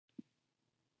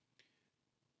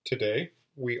Today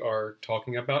we are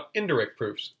talking about indirect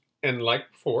proofs, and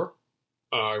like before,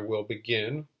 I will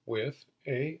begin with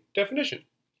a definition.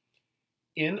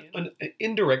 In an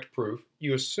indirect proof,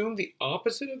 you assume the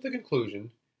opposite of the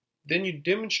conclusion, then you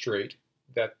demonstrate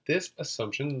that this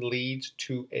assumption leads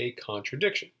to a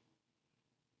contradiction.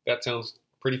 That sounds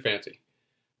pretty fancy,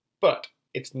 but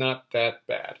it's not that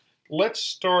bad. Let's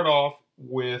start off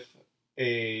with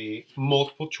a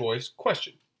multiple choice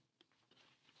question.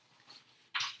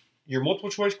 Your multiple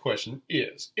choice question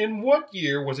is, in what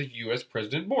year was a U.S.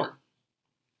 president born?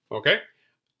 Okay?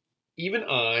 Even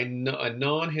I, a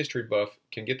non-history buff,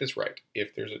 can get this right.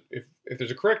 If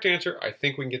there's a correct answer, I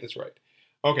think we can get this right.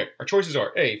 Okay, our choices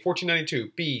are A,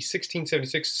 1492, B,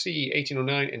 1676, C,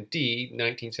 1809, and D,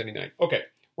 1979. Okay,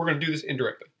 we're going to do this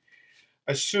indirectly.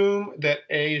 Assume that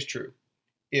A is true.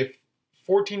 If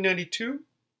 1492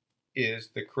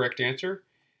 is the correct answer,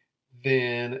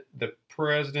 then the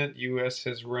president U.S.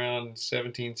 is around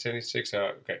 1776.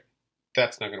 Okay,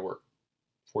 that's not going to work.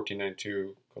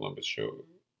 1492, Columbus showed,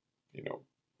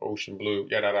 ocean blue,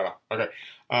 yada. Okay,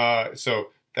 so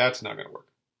that's not going to work.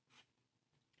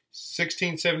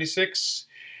 1676,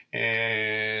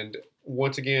 and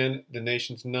once again, the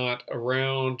nation's not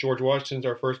around. George Washington's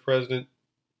our first president,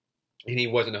 and he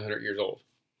wasn't 100 years old.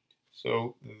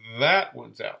 So that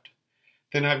one's out.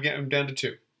 Then I'm down to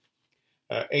two.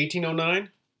 1809,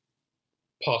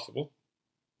 possible.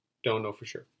 Don't know for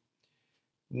sure.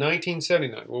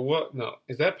 1979, well, what? No,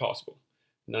 is that possible?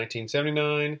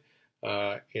 1979,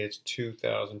 it's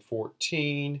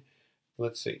 2014.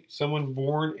 Let's see, someone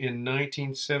born in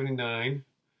 1979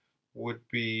 would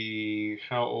be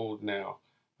how old now?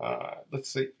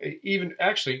 Let's see, even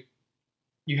actually,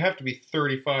 you have to be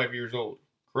 35 years old,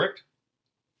 correct?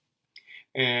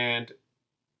 And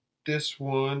this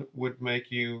one would make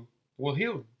you, well,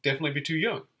 he'll definitely be too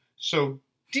young. So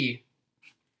D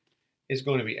is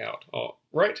going to be out, all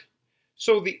right?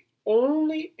 So the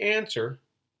only answer,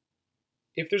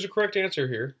 if there's a correct answer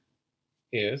here,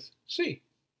 is C.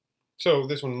 So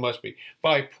this one must be.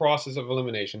 By process of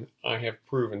elimination, I have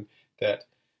proven that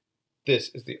this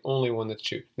is the only one that's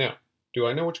true. Now, do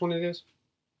I know which one it is?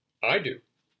 I do.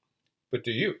 But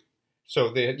do you?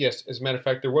 So yes, as a matter of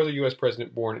fact, there was a U.S.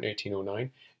 president born in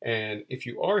 1809. And if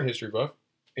you are a history buff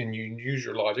and you use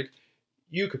your logic,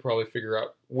 you could probably figure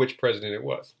out which president it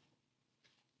was.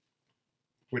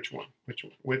 Which one?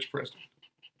 Which president?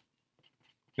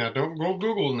 Now, don't go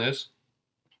Googling this.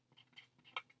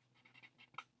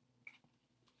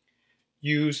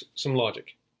 Use some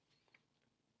logic.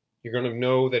 You're going to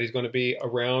know that he's going to be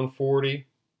around 40,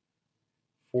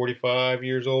 45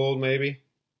 years old maybe.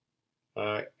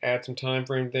 Add some time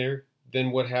frame there.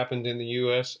 Then what happened in the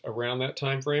U.S. around that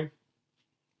time frame?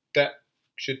 That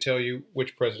should tell you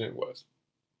which president it was.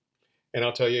 And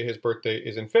I'll tell you his birthday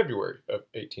is in February of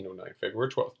 1809,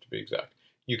 February 12th to be exact.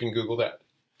 You can Google that.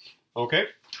 Okay?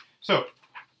 So,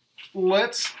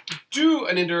 let's do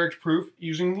an indirect proof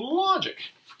using logic.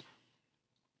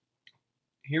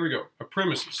 Here we go. Our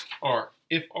premises are,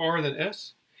 if R, then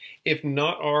S. If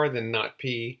not R, then not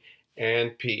P,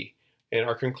 and P. And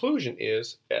our conclusion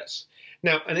is S.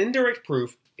 Now, an indirect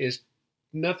proof is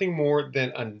nothing more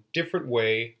than a different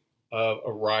way of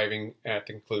arriving at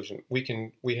the conclusion.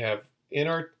 We have in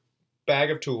our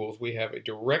bag of tools, we have a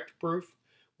direct proof,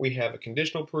 we have a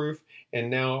conditional proof, and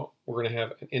now we're going to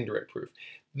have an indirect proof.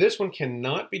 This one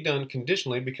cannot be done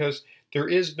conditionally because there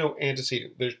is no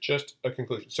antecedent. There's just a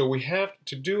conclusion. So we have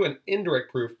to do an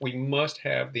indirect proof. We must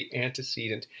have the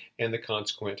antecedent and the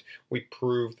consequent. We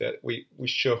prove that we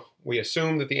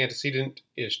assume that the antecedent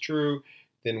is true,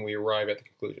 then we arrive at the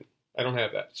conclusion. I don't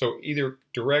have that. So either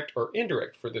direct or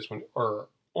indirect for this one are our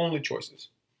only choices.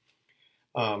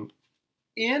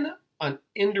 In an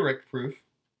indirect proof,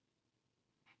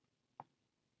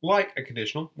 like a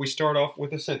conditional, we start off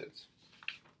with a sentence.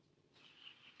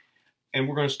 And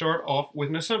we're going to start off with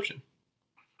an assumption.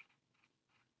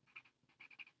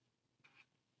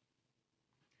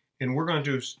 And we're going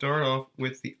to start off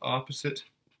with the opposite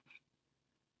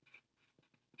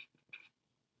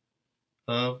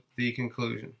of the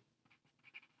conclusion.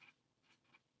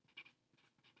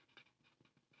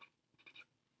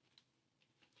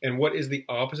 And what is the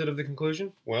opposite of the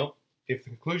conclusion? Well, if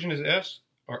the conclusion is S,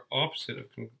 our opposite of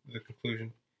the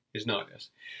conclusion is not S.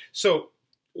 So,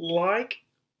 like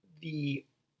the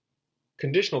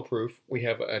conditional proof, we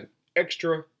have an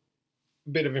extra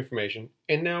bit of information,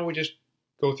 and now we just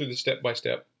go through the step by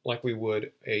step like we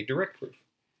would a direct proof.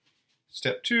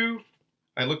 Step 2,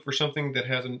 I look for something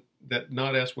that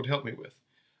not S would help me with.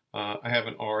 I have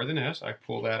an R than S. I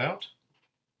pull that out.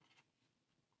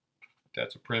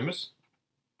 That's a premise.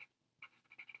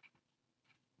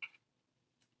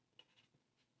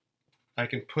 I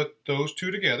can put those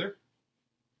two together,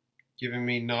 giving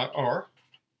me not R.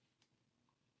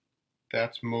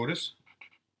 That's modus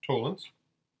tollens.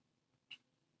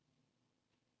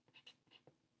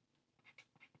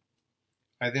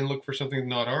 I then look for something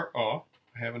not R,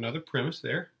 I have another premise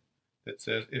there that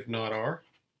says if not R,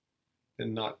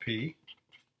 then not P.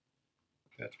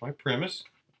 That's my premise.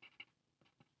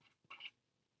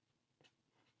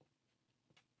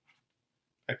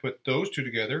 I put those two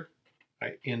together,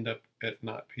 I end up at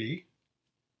not P.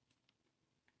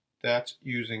 That's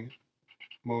using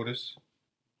modus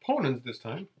ponens this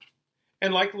time.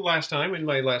 And like the last time in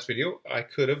my last video, I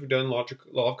could have done law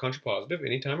of contrapositive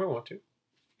anytime I want to.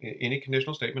 In any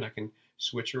conditional statement, I can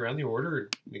switch around the order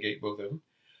and negate both of them.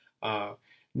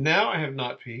 Now I have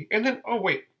not P, and then, oh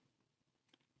wait,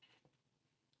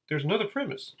 there's another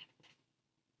premise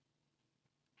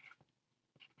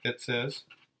that says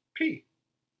P.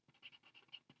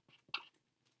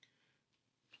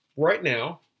 Right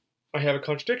now, I have a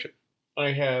contradiction.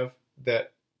 I have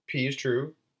that P is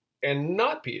true and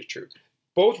not P is true.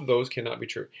 Both of those cannot be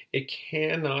true. It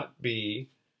cannot be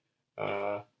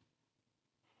the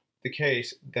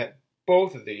case that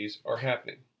both of these are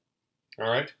happening. All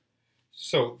right?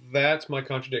 So that's my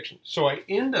contradiction. So I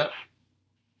end up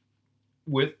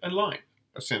with a line,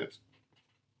 a sentence.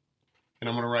 And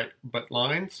I'm going to write, but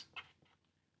lines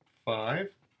 5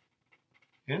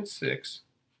 and 6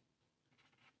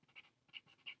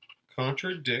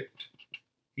 contradict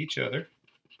each other.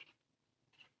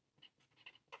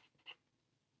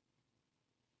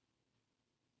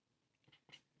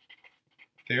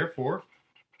 Therefore,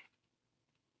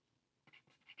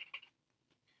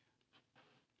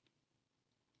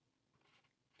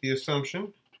 the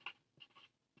assumption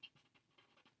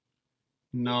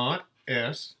not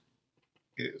S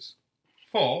is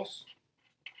false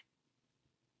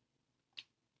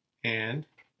and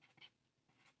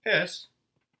S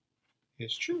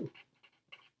is true.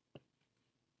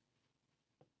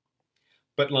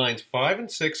 But lines 5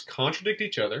 and 6 contradict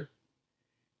each other.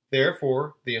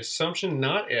 Therefore, the assumption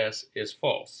not S is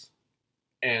false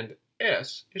and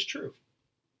S is true.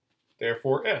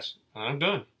 Therefore, S. I'm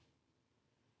done.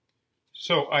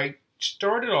 So I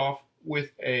started off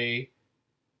with the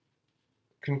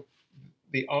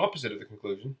opposite of the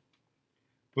conclusion,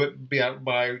 but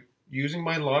by using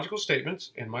my logical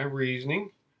statements and my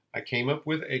reasoning, I came up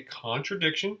with a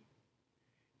contradiction,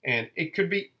 and it could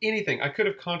be anything. I could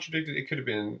have contradicted, it could have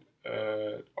been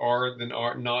R, then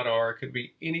R, not R. It could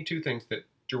be any two things that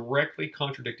directly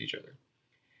contradict each other.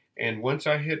 And once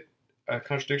I hit a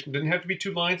contradiction, it didn't have to be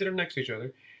two lines that are next to each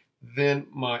other, then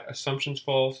my assumption's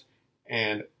false,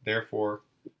 and therefore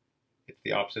it's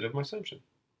the opposite of my assumption.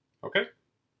 Okay?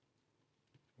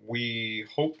 We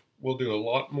hope we'll do a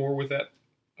lot more with that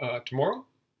tomorrow.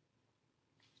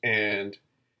 And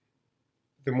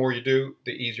the more you do,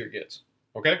 the easier it gets.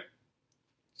 Okay?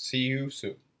 See you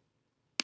soon.